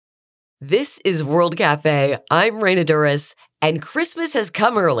This is World Cafe. I'm Raina Duras, and Christmas has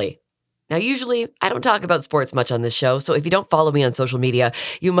come early. Now, usually, I don't talk about sports much on this show, so if you don't follow me on social media,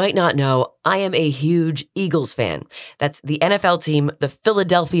 you might not know I am a huge Eagles fan. That's the NFL team, the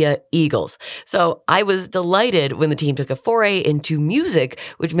Philadelphia Eagles. So I was delighted when the team took a foray into music,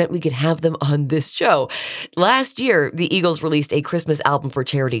 which meant we could have them on this show. Last year, the Eagles released a Christmas album for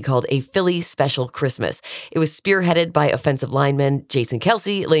charity called A Philly Special Christmas. It was spearheaded by offensive linemen Jason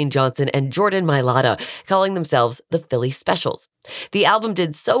Kelce, Lane Johnson, and Jordan Mailata, calling themselves the Philly Specials. The album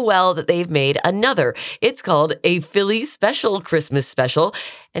did so well that they've made another. It's called A Philly Special Christmas Special.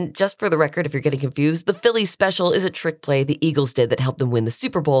 And just for the record, if you're getting confused, the Philly Special is a trick play the Eagles did that helped them win the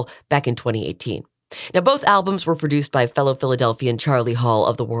Super Bowl back in 2018. Now, both albums were produced by fellow Philadelphian Charlie Hall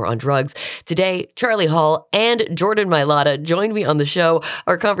of the War on Drugs. Today, Charlie Hall and Jordan Mailata joined me on the show.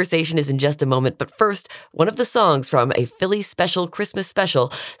 Our conversation is in just a moment, but first, one of the songs from A Philly Special Christmas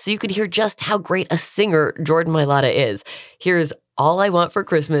Special, so you can hear just how great a singer Jordan Mailata is. Here's All I Want for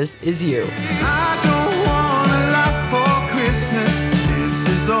Christmas Is You. I don't want a lot for Christmas. This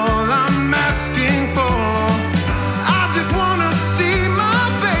is all I'm asking for. I just want to see my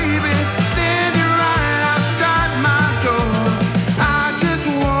baby standing right outside my door. I just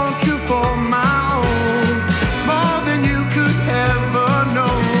want you for my own, more than you could ever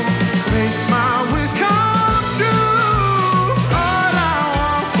know. Make my wish come true. All I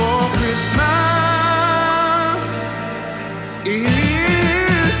want for Christmas is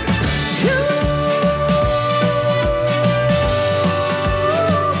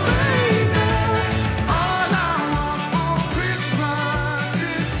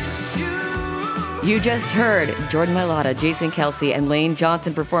You just heard Jordan Mailata, Jason Kelce, and Lane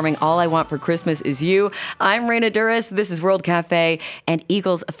Johnson performing All I Want for Christmas Is You. I'm Raina Duras. This is World Cafe, and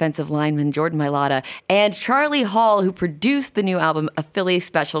Eagles offensive lineman Jordan Mailata and Charlie Hall, who produced the new album, A Philly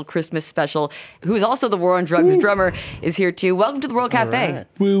Special Christmas Special, who's also the War on Drugs drummer, is here too. Welcome to the World Cafe. Right.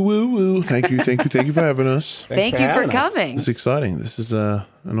 Woo, woo, woo. Thank you for having us. Thank you for coming. This is exciting. This is an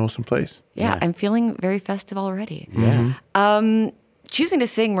awesome place. Yeah, I'm feeling very festive already. Yeah. Choosing to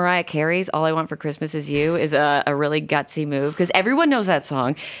sing Mariah Carey's All I Want for Christmas Is You is a really gutsy move because everyone knows that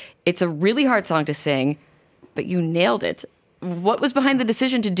song. It's a really hard song to sing, but you nailed it. What was behind the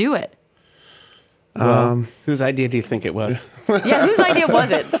decision to do it? Well, whose idea do you think it was? Yeah, whose idea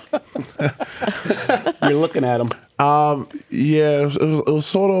was it? You're looking at him. Yeah, it was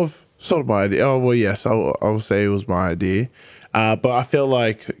sort of my idea. Oh, well, yes, I will say it was my idea. But I feel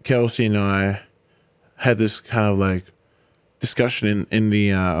like Kelsey and I had this kind of like discussion in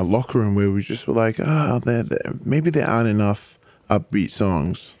the locker room where we just were like, maybe there aren't enough upbeat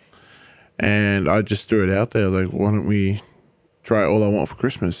songs. And I just threw it out there, like, why don't we try All I Want for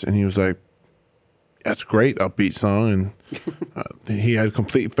Christmas? And he was like, that's a great upbeat song. And he had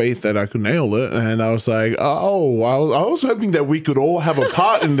complete faith that I could nail it. And I was like, I was hoping that we could all have a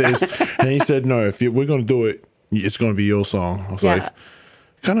part in this. And he said, no, if we're going to do it, it's going to be your song. I was like,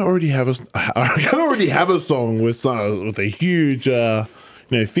 I kind of already have a song with a huge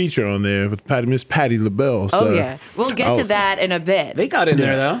feature on there with Miss Patti LaBelle. So Oh yeah, we'll get to that in a bit. They got in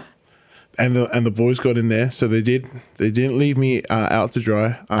there though, and the boys got in there, so they did. They didn't leave me out to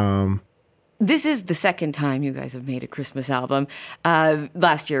dry. This is the second time you guys have made a Christmas album.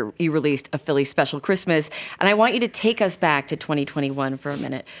 Last year, you released A Philly Special Christmas, and I want you to take us back to 2021 for a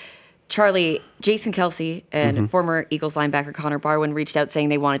minute. Charlie, Jason Kelce and former Eagles linebacker Connor Barwin reached out saying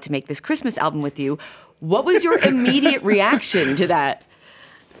they wanted to make this Christmas album with you. What was your immediate reaction to that?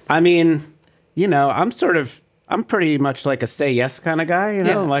 I mean, I'm pretty much like a say yes kind of guy,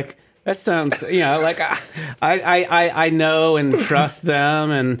 like that sounds, like I know and trust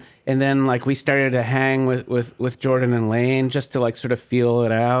them. And then like we started to hang with Jordan and Lane just to like sort of feel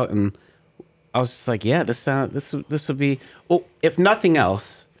it out. And I was just like, yeah, this would be, well, if nothing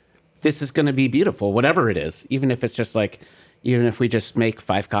else, this is going to be beautiful, whatever it is, even if we just make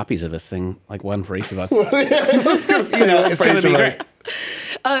 5 copies of this thing, like one for each of us. It's going to be great.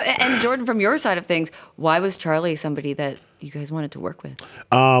 And Jordan, from your side of things, why was Charlie somebody that you guys wanted to work with?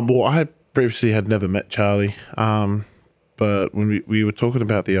 Well, I previously had never met Charlie, but when we were talking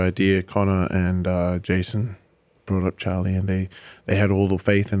about the idea, Connor and Jason brought up Charlie, and they had all the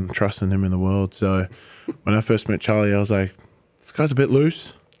faith and trust in him in the world. So when I first met Charlie, I was like, this guy's a bit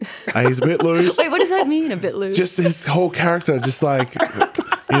loose. He's a bit loose. Wait, what does that mean, a bit loose? Just his whole character, just like,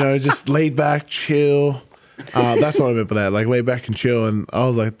 just laid back, chill. That's what I meant by that, like laid back and chill. And I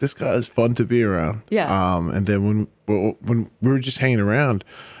was like, this guy is fun to be around. Yeah. And then when we were just hanging around,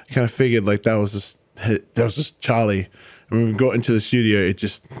 I kind of figured like that was just Charlie. And when we got into the studio,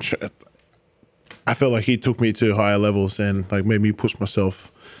 I felt like he took me to higher levels and like made me push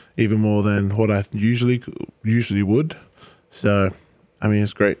myself even more than what I usually would. So, I mean,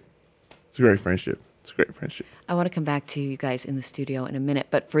 it's great. It's a great friendship. It's a great friendship. I want to come back to you guys in the studio in a minute,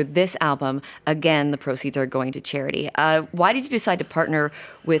 but for this album, again, the proceeds are going to charity. Why did you decide to partner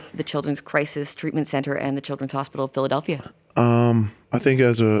with the Children's Crisis Treatment Center and the Children's Hospital of Philadelphia? I think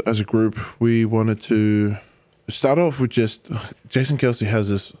as a group, we wanted to start off with just Jason Kelce has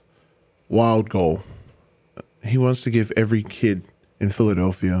this wild goal. He wants to give every kid in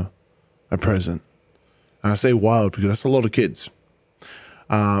Philadelphia a present. And I say wild because that's a lot of kids.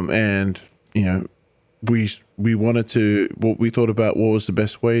 And, you know, we wanted to, what we thought about what was the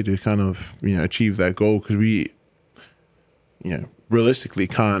best way to kind of, you know, achieve that goal, because we, you know, realistically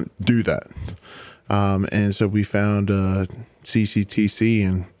can't do that. And so we found CCTC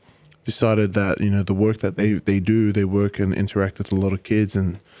and decided that, you know, the work that they work and interact with a lot of kids,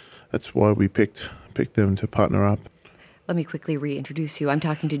 and that's why we picked them to partner up. Let me quickly reintroduce you. I'm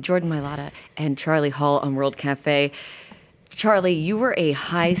talking to Jordan Mailata and Charlie Hall on World Cafe. Charlie, you were a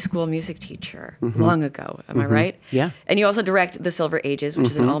high school music teacher long ago, am I right? Yeah. And you also direct the Silver Ages, which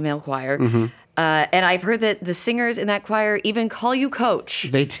is an all-male choir. And I've heard that the singers in that choir even call you coach.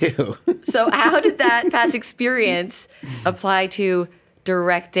 They do. So how did that past experience apply to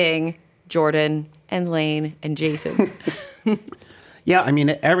directing Jordan and Lane and Jason? Yeah, I mean,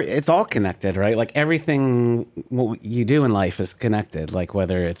 it's all connected, right? Like everything what you do in life is connected. Like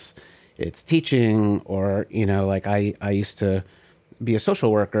whether it's teaching or, you know, like I used to be a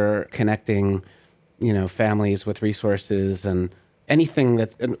social worker connecting, you know, families with resources and anything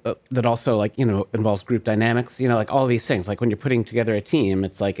that also, like, you know, involves group dynamics, you know, like all these things. Like when you're putting together a team,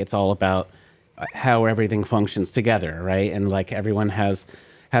 it's like it's all about how everything functions together, right? And like everyone has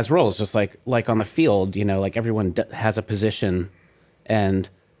roles, just like on the field, you know, like everyone has a position. And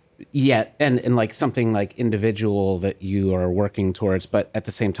yet, and like something like individual that you are working towards, but at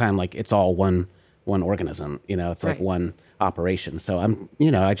the same time, like it's all one organism, you know, it's like Right. one operation. So I'm,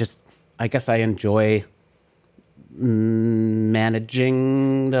 you know, I guess I enjoy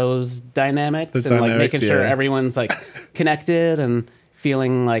managing those dynamics and like making sure yeah. everyone's like connected and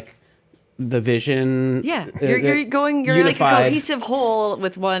feeling like the vision. Yeah, uh, you're like a unified. cohesive whole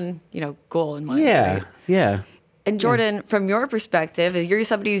with one, you know, goal in mind. Yeah, right? yeah. And Jordan, from your perspective, you're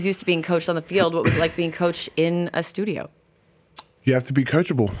somebody who's used to being coached on the field. What was it like being coached in a studio? You have to be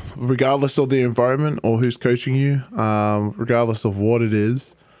coachable, regardless of the environment or who's coaching you, regardless of what it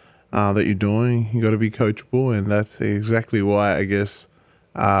is that you're doing. You got to be coachable, and that's exactly why I guess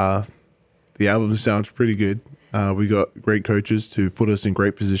the album sounds pretty good. We got great coaches to put us in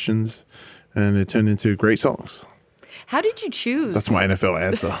great positions, and it turned into great songs. How did you choose? That's my NFL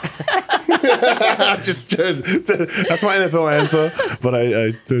answer. That's my NFL answer, but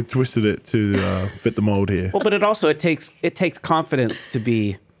I twisted it to fit the mold here. Well, but it takes confidence to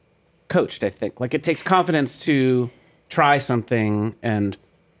be coached, I think. Like it takes confidence to try something and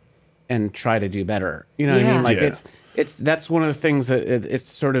try to do better. You know what I mean? Like Yeah. that's one of the things that it's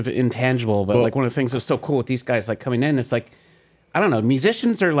sort of intangible, but Well- like one of the things that's so cool with these guys like coming in, it's like, I don't know,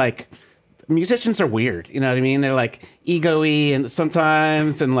 musicians are weird, you know what I mean? They're like ego-y and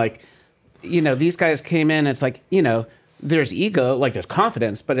sometimes, and like, you know, these guys came in, it's like, you know, there's ego, like there's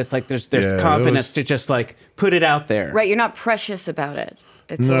confidence, but it's like there's Yeah, it confidence was- to just like put it out there. Right, you're not precious about it.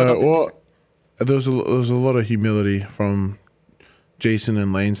 It's a No, little bit well, different. there's a lot of humility from Jason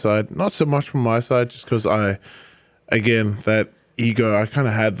and Lane's side. Not so much from my side, just because again, that ego, I kind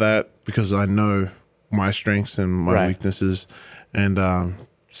of had that because I know my strengths and my Right. weaknesses, and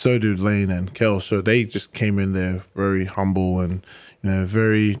so did Lane and Kel. So they just came in there very humble and, you know,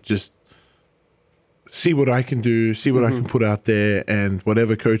 very just see what I can do, see what I can put out there, and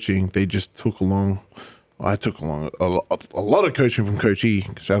whatever coaching they just took along. I took along a lot of coaching from Coach E.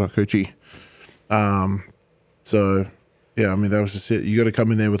 Shout out Coach E. So, yeah, I mean, that was just it. You got to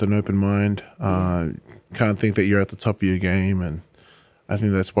come in there with an open mind. Can't think that you're at the top of your game. And I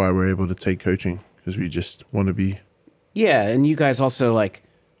think that's why we're able to take coaching, because we just want to be. Yeah, And you guys also like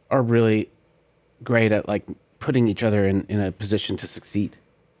are really great at like putting each other in a position to succeed.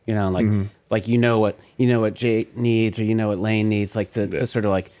 You know, like like you know what Jay needs, or you know what Lane needs, like to sort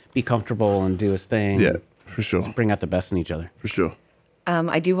of like be comfortable and do his thing. Yeah, for sure. Bring out the best in each other. For sure.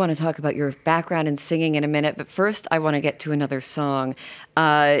 I do want to talk about your background in singing in a minute, but first I want to get to another song.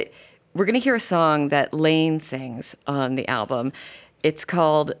 We're going to hear a song that Lane sings on the album. It's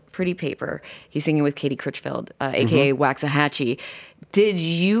called Pretty Paper. He's singing with Katie Critchfield, a.k.a. Waxahachie. Did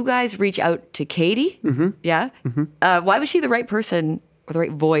you guys reach out to Katie? Mm-hmm. Yeah? Mm-hmm. Why was she the right person or the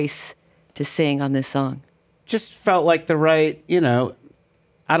right voice to sing on this song? Just felt like the right, you know,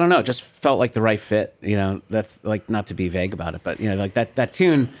 I don't know, it just felt like the right fit. That's like, not to be vague about it, but like that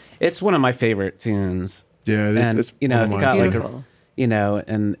tune, it's one of my favorite tunes. Yeah, it is. And It's it's one of mine got too. like Beautiful.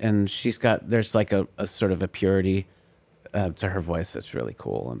 and she's got, there's like a sort of a purity to her voice that's really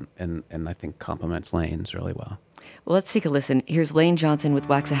cool, and I think complements Lane's really well. Well, let's take a listen. Here's Lane Johnson with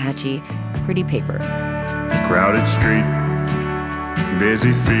Waxahachie, Pretty Paper. Crowded street,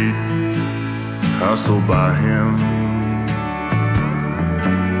 busy feet, hustled by him.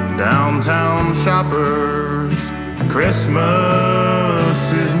 Downtown shoppers,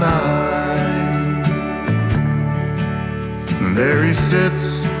 Christmas is nigh. There he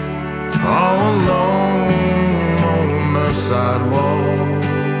sits, all alone on the sidewalk,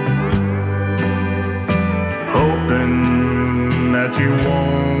 hoping that you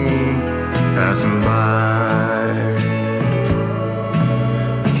won't pass him by.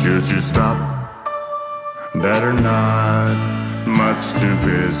 Should you stop? Better not, much too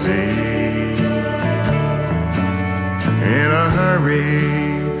busy. In a hurry,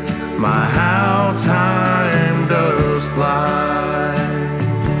 my how time does fly.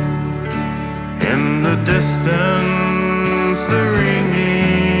 In the distance, the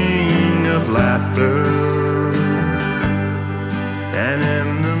ringing of laughter, and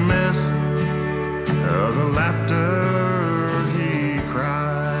in the midst of the laughter, he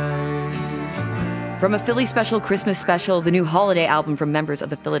cries. From a Philly Special Christmas special, the new holiday album from members of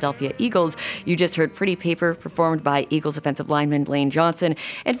the Philadelphia Eagles, you just heard Pretty Paper, performed by Eagles offensive lineman Lane Johnson,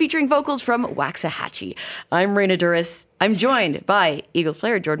 and featuring vocals from Waxahachie. I'm Raina Duras. I'm joined by Eagles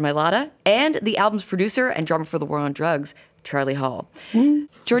player Jordan Mailata and the album's producer and drummer for The War on Drugs, Charlie Hall.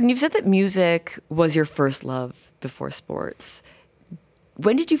 Jordan, you've said that music was your first love before sports.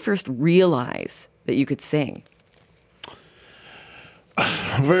 When did you first realize that you could sing?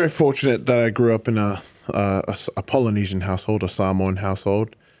 I'm very fortunate that I grew up in a Polynesian household, a Samoan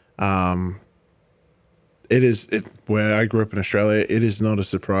household. Where I grew up in Australia, it is not a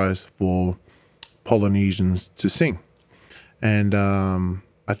surprise for Polynesians to sing. And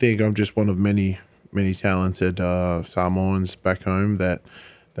I think I'm just one of many talented Samoans back home that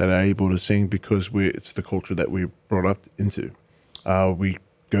are able to sing because it's the culture that we brought up into. We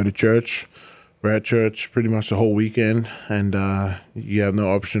go to church. We're at church pretty much the whole weekend, and you have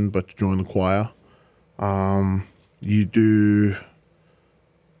no option but to join the choir. We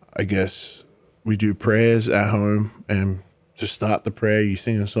do prayers at home, and to start the prayer, you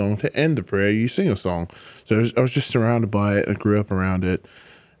sing a song. To end the prayer, you sing a song. So I was just surrounded by it. I grew up around it,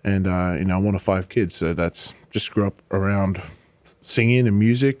 and I'm one of 5 kids, so that's just grew up around singing and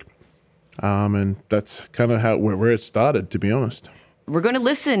music, and that's kind of where it started, to be honest. We're going to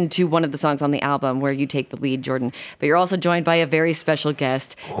listen to one of the songs on the album where you take the lead, Jordan. But you're also joined by a very special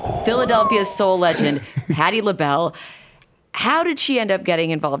guest, Philadelphia soul legend, Patti LaBelle. How did she end up getting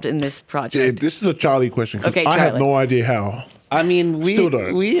involved in this project? Yeah, this is a Charlie question, 'cause Okay, I have Charlie. no idea how. I mean, Still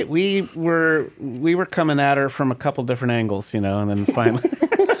don't. we were coming at her from a couple different angles, and then finally,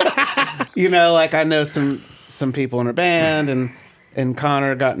 like I know some people in her band, and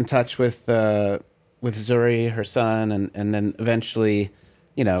Connor got in touch with Zuri, her son, and then eventually,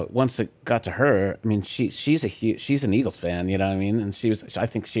 once it got to her, I mean, she's an Eagles fan, you know what I mean? And I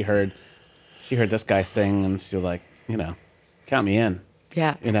think she heard this guy sing, and she was like, count me in.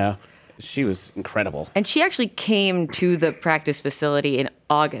 Yeah. She was incredible. And she actually came to the practice facility in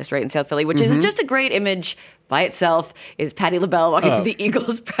August, right, in South Philly, which is just a great image by itself, is Patti LaBelle walking through the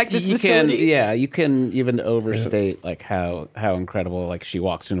Eagles practice facility. You can even overstate like how incredible, like she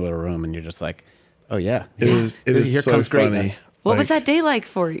walks into a room and you're just like, oh yeah. It is Here so comes funny. greatness. What was Like, that day like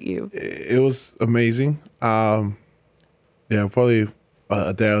for you? It was amazing. Probably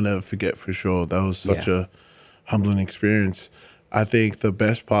a day I'll never forget for sure. That was such a humbling experience. I think the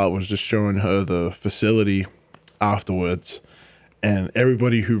best part was just showing her the facility afterwards, and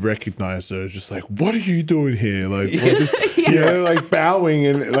everybody who recognized her was just like, "What are you doing here?" Like, what is, like bowing,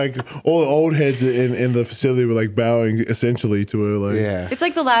 and like all the old heads in the facility were like bowing essentially to her. Like, Yeah. It's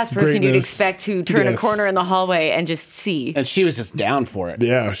like the last person you'd Greatness. expect to turn a Yes. corner in the hallway and just see. And she was just down for it.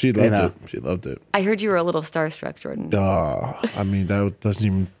 yeah, she loved know. it. She loved it. I heard you were a little starstruck, Jordan. I mean, that doesn't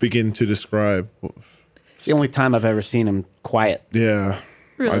even begin to describe. It's the only time I've ever seen him quiet. Yeah.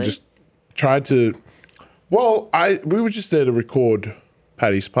 Really? I just tried to. Well, we were just there to record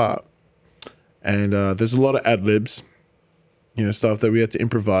Patty's part, and there's a lot of ad libs, stuff that we had to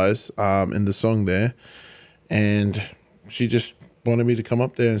improvise in the song there, and she just wanted me to come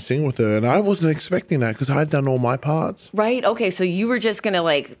up there and sing with her, and I wasn't expecting that because I'd done all my parts Right? Okay, so you were just going to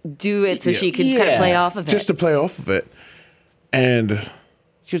like do it so Yeah. she could kind of play off of it. just to play off of it, and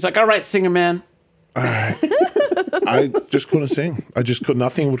She was like, all right, singer man. I just couldn't sing.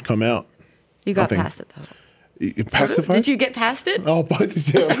 Nothing would come out. You got Nothing. past it though. Pacified? Did you get past it? Oh, but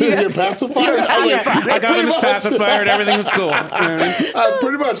yeah, you're pacified. I got him his pacifier and everything was cool. You know what I mean?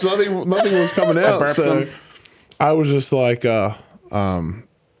 Pretty much nothing was coming out. burped So him. I was just like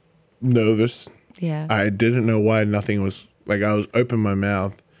nervous. Yeah. I didn't know why nothing was like. I was open my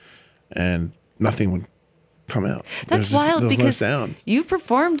mouth and nothing would come out. That's wild there was because no sound. you've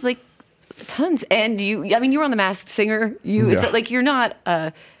performed like tons, and you were on The Masked Singer. It's Yeah. like you're not.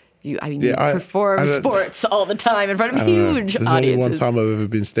 You I perform don't- sports all the time in front of I don't know. huge There's only one audiences. time I've ever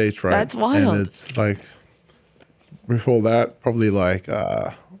been stage fright. That's wild. And it's like before that, probably like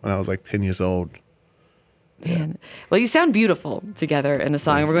when I was like 10 years old. Man. Well, you sound beautiful together in the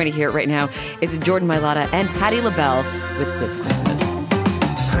song. We're going to hear it right now. It's Jordan Mailata and Patti LaBelle with This Christmas.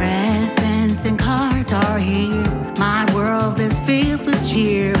 Presents and cards are here. My world is filled with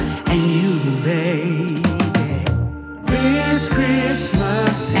cheer. And you, baby. This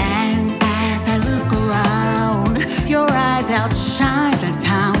Christmas, And as I look around, your eyes outshine the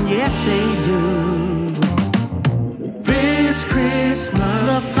town. Yes, they do. this Christmas,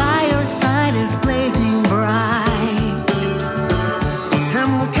 The fireside is blazing bright.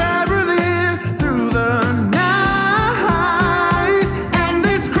 and we'll caroling through the night. And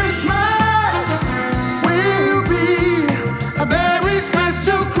this Christmas will be a very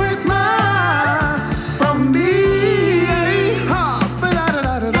special Christmas from me. Ha,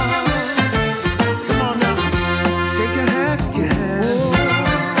 ba-da-da-da-da-da. Come on now, shake your hand, shake your hand.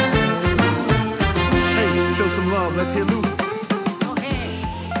 Hey, show some love. Let's hear Luke.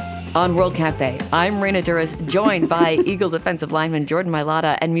 On World Cafe, I'm Raina Duras, joined by Eagles offensive lineman Jordan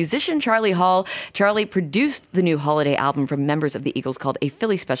Mailata and musician Charlie Hall. Charlie produced the new holiday album from members of the Eagles called A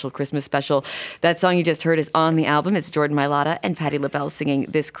Philly Special Christmas Special. That song you just heard is on the album. It's Jordan Mailata and Patti LaBelle singing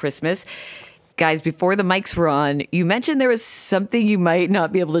This Christmas. Guys, before the mics were on, you mentioned there was something you might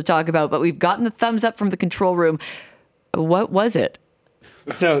not be able to talk about, but we've gotten the thumbs up from the control room. What was it?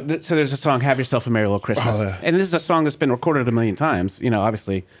 So there's a song, "Have Yourself a Merry Little Christmas," Oh, yeah. and this is a song that's been recorded a million times,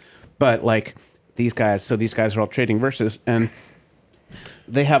 obviously. But like these guys are all trading verses, and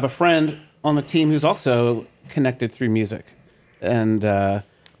they have a friend on the team who's also connected through music, and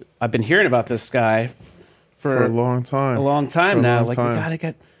I've been hearing about this guy for For a long time. a long time For a now. long Like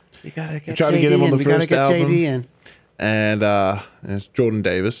time. we gotta get tried to JD get him on in. the We gotta first get album. JD in. And it's Jordan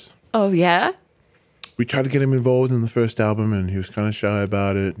Davis. Oh, yeah? We tried to get him involved in the first album, and he was kind of shy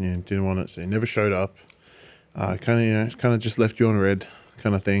about it and didn't want it, so he never showed up. Kind of just left you on red,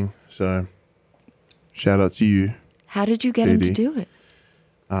 kind of thing. So, shout out to you, How did you get him to JD. do it?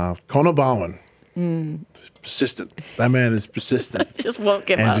 Connor Bowen. Persistent. That man is persistent, Just won't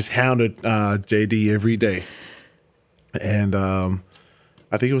give and up. just hounded JD every day. And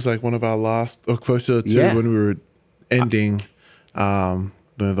I think it was like one of our last, or closer to Yeah. when we were ending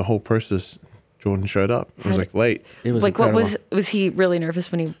the whole process. Jordan showed up. It was like late. It was Like, what incredible. was he really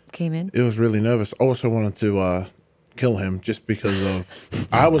nervous when he came in? It was really nervous. I also wanted to kill him just because of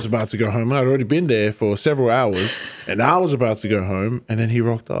I was about to go home. I'd already been there for several hours, and I was about to go home, and then he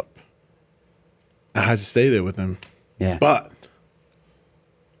rocked up. I had to stay there with him. Yeah. But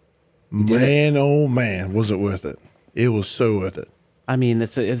man, oh man, was it worth it? It was so worth it. I mean,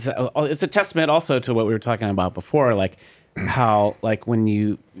 it's a testament also to what we were talking about before, like how like when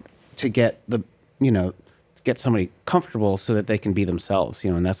you to get the get somebody comfortable so that they can be themselves,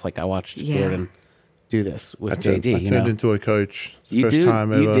 and that's like I watched Yeah. Jordan do this with I turned JD. into a coach. You First do,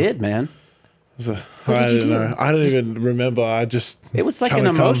 time ever. you did, man. So, What I did you don't do? know. I don't even remember. I just It was like trying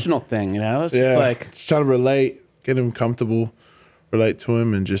an to come- emotional thing, It's Yeah, just like just trying to relate, get him comfortable, relate to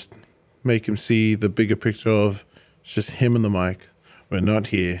him, and just make him see the bigger picture of it's just him and the mic. We're not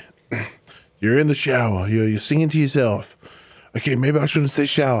here. You're in the shower. You're singing to yourself. Okay, maybe I shouldn't say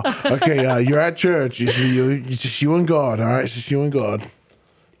shower. Okay, you're at church. It's just you and God. All right, it's just you and God.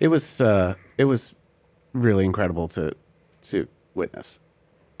 it was really incredible to witness.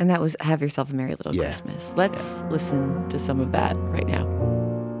 And that was Have Yourself a Merry Little Yeah. Christmas. Let's listen to some of that right now.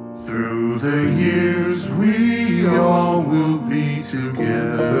 Through the years, we all will be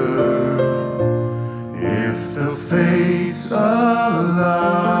together if the fates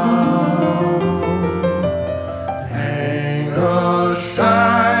allow. Hang a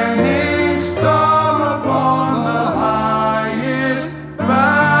shining star upon the highest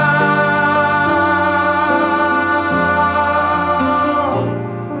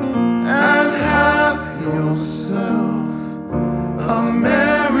mountain and have yourself a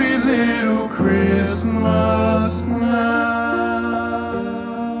merry little Christmas now.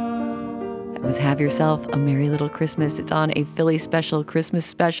 That was Have Yourself a Merry Little Christmas. It's on A Philly Special Christmas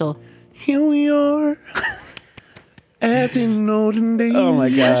Special. Here we are. As in olden days. Oh my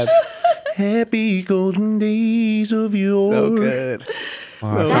God. Happy golden days of yore. So good.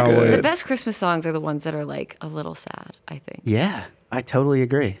 So That's, wait. the best Christmas songs are the ones that are like a little sad, I think. Yeah, I totally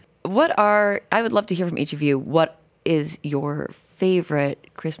agree. I would love to hear from each of you, what is your favorite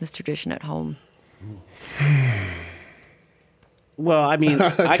Christmas tradition at home? Well, I mean,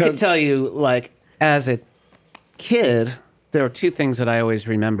 I could tell you, like, as a kid, there were two things that I always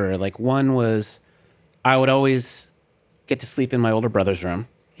remember. Like, one was I would always get to sleep in my older brother's room.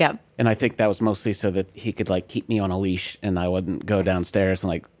 Yeah. And I think that was mostly so that he could, like, keep me on a leash and I wouldn't go downstairs and,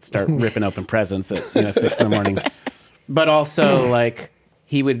 like, start ripping open presents at, 6 in the morning. But also, like,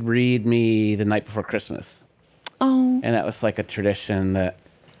 he would read me The Night Before Christmas. Oh. And that was, like, a tradition that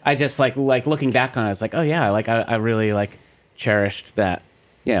I just, like looking back on it, I was like, oh, yeah, like, I really, like, cherished that,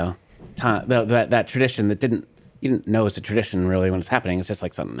 time, that tradition that you didn't know it's a tradition really when it's happening. It's just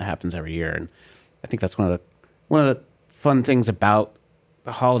like something that happens every year. And I think that's one of the fun things about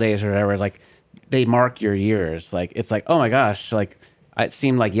the holidays or whatever, like they mark your years. Like, it's like, oh my gosh, like it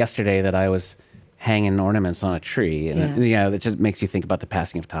seemed like yesterday that I was hanging ornaments on a tree. And it just makes you think about the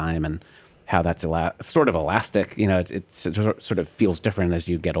passing of time and how that's sort of elastic. It sort of feels different as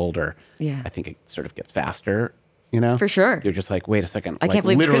you get older. Yeah. I think it sort of gets faster. For sure. You're just like, wait a second. I can't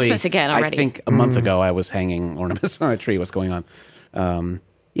believe it's Christmas again already. I think a month ago I was hanging ornaments on a tree. What's going on?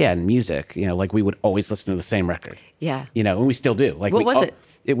 And music, like we would always listen to the same record. Yeah. And we still do. Like, What was it?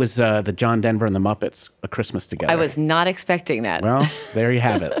 It was the John Denver and the Muppets, A Christmas Together. I was not expecting that. Well, there you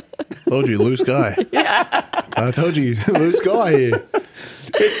have it. Told you, loose guy. I told you, loose guy here.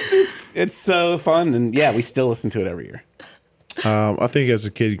 It's so fun. And yeah, we still listen to it every year. I think as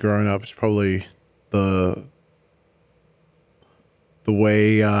a kid growing up, it's probably the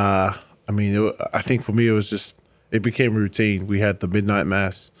way, I think for me, it became routine. We had the midnight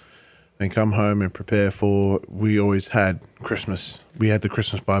mass and come home and prepare we always had Christmas. We had the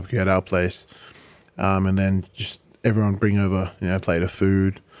Christmas barbecue at our place. And then just everyone bring over, a plate of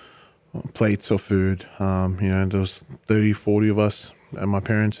food, plates of food. There was 30, 40 of us at my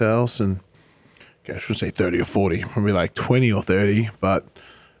parents' house. And I shouldn't say 30 or 40, probably like 20 or 30, but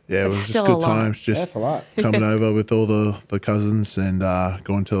yeah, it was still just a good lot. times. Just That's a lot. coming over with all the cousins and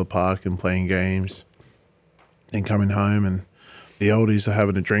going to the park and playing games. Then coming home and the oldies are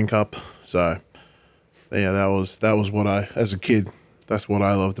having a drink up. So yeah, that was what as a kid, that's what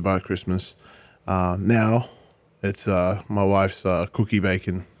I loved about Christmas. Now it's my wife's cookie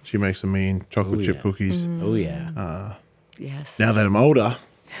baking. She makes some mean chocolate chip cookies. Oh, yeah. Yes. Now that I'm older,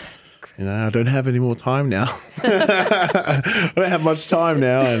 I don't have any more time now. I don't have much time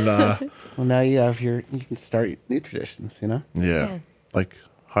now, and Well, now you can start new traditions, yeah, like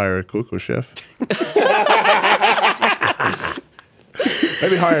hire a cook or chef.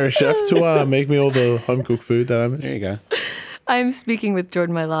 Maybe hire a chef to make me all the home cooked food that I miss. There you go. I'm speaking with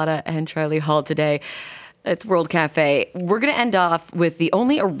Jordan Mailata and Charlie Hall today. It's World Cafe. We're going to end off with the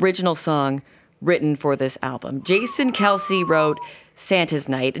only original song written for this album. Jason Kelsey wrote Santa's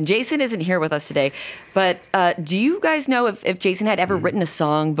Night, and Jason isn't here with us today, but do you guys know if Jason had ever written a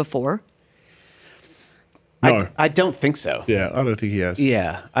song before? No, I don't think so. yeah, I don't think he has.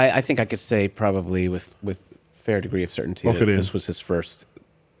 Yeah, I think I could say probably with fair degree of certainty Lock that it in. this was his first,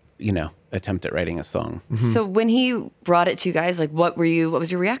 attempt at writing a song. So when he brought it to you guys, what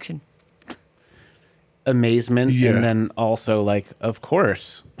was your reaction? Amazement, Yeah. and then also of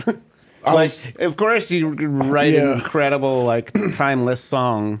course, was- of course you write Yeah. an incredible, timeless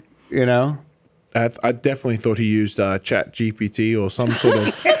song, I definitely thought he used Chat GPT or some sort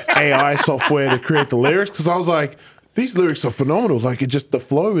of AI software to create the lyrics because I was like, these lyrics are phenomenal. Like the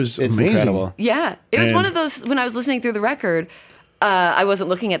flow is It's amazing. incredible. Yeah, it was And- one of those, when I was listening through the record, I wasn't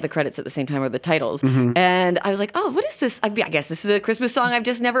looking at the credits at the same time or the titles. And I was like, oh, what is this? I guess this is a Christmas song I've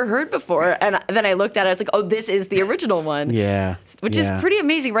just never heard before. And then I looked at it, I was like, oh, this is the original one. Yeah, Which is pretty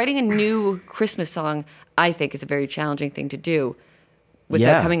amazing. Writing a new Christmas song, I think, is a very challenging thing to do without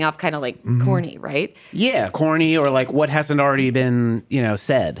Yeah. coming off kind of corny, right? Yeah, corny or what hasn't already been,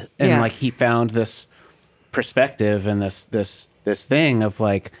 said. And Yeah. he found this perspective and this thing of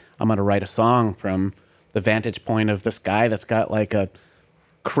I'm going to write a song from the vantage point of this guy that's got a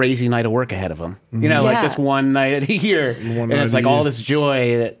crazy night of work ahead of him. Yeah. This one night a year. And night it's a all year. this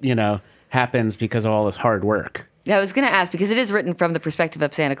joy that, happens because of all this hard work. Yeah, I was going to ask, because it is written from the perspective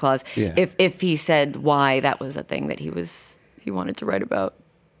of Santa Claus, Yeah. if he said why that was a thing that he wanted to write about.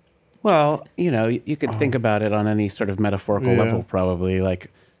 Well, you could think about it on any sort of metaphorical Yeah. level, probably.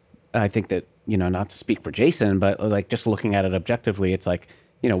 I think that, not to speak for Jason, but just looking at it objectively, it's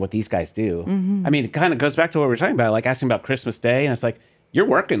what these guys do. I mean, it kind of goes back to what we were talking about, asking about Christmas Day, and it's you're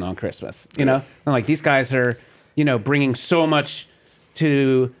working on Christmas, and these guys are bringing so much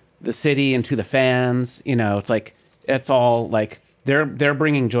to the city and to the fans. It's like it's all like they're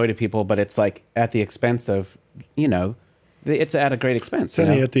bringing joy to people, but it's like at the expense of it's at a great expense. It's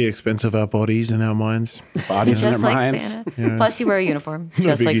only at the expense of our bodies and our minds. Bodies and Just their like minds. Santa. Plus, you wear a uniform,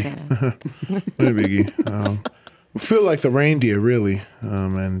 just like biggie. Santa. No biggie. We feel like the reindeer, really.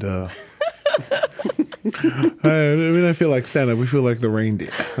 And we don't feel like Santa. We feel like the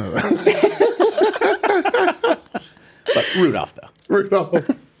reindeer. But Rudolph, though. Rudolph.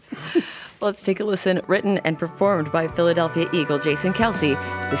 Let's take a listen. Written and performed by Philadelphia Eagle Jason Kelsey.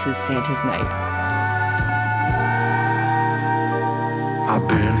 This is Santa's Night. I've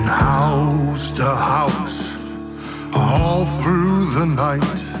been house to house all through the night,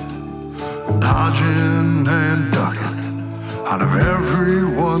 dodging and ducking out of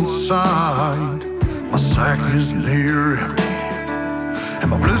everyone's sight. My sack is near empty and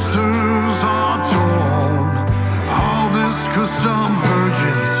my blisters are torn. All this 'cause some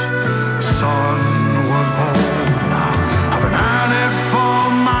virgin's son was born. I've been at it for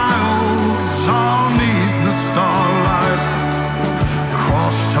miles all 'neath the starlight,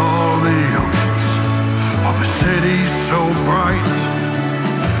 crossed all the oceans of a city so bright.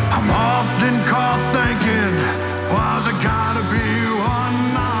 I'm often caught thinking, why's it gotta be one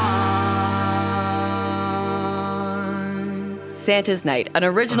night? Santa's Night, an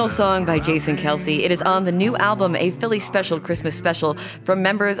original song by Jason Kelsey. It is on the new album, A Philly Special Christmas Special, from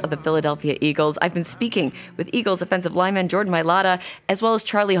members of the Philadelphia Eagles. I've been speaking with Eagles offensive lineman Jordan Mailata, as well as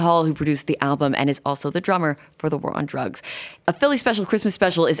Charlie Hall, who produced the album and is also the drummer for the War on Drugs. A Philly Special Christmas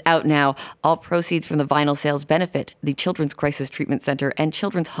Special is out now. All proceeds from the vinyl sales benefit the Children's Crisis Treatment Center and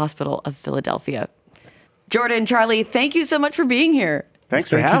Children's Hospital of Philadelphia. Jordan, Charlie, thank you so much for being here. Thanks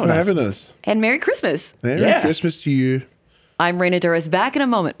for Thank you having for us. having us. And Merry Christmas. Merry Yeah. Christmas to you. I'm Raina Duras, back in a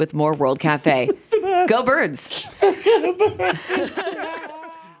moment with more World Cafe. Go Birds!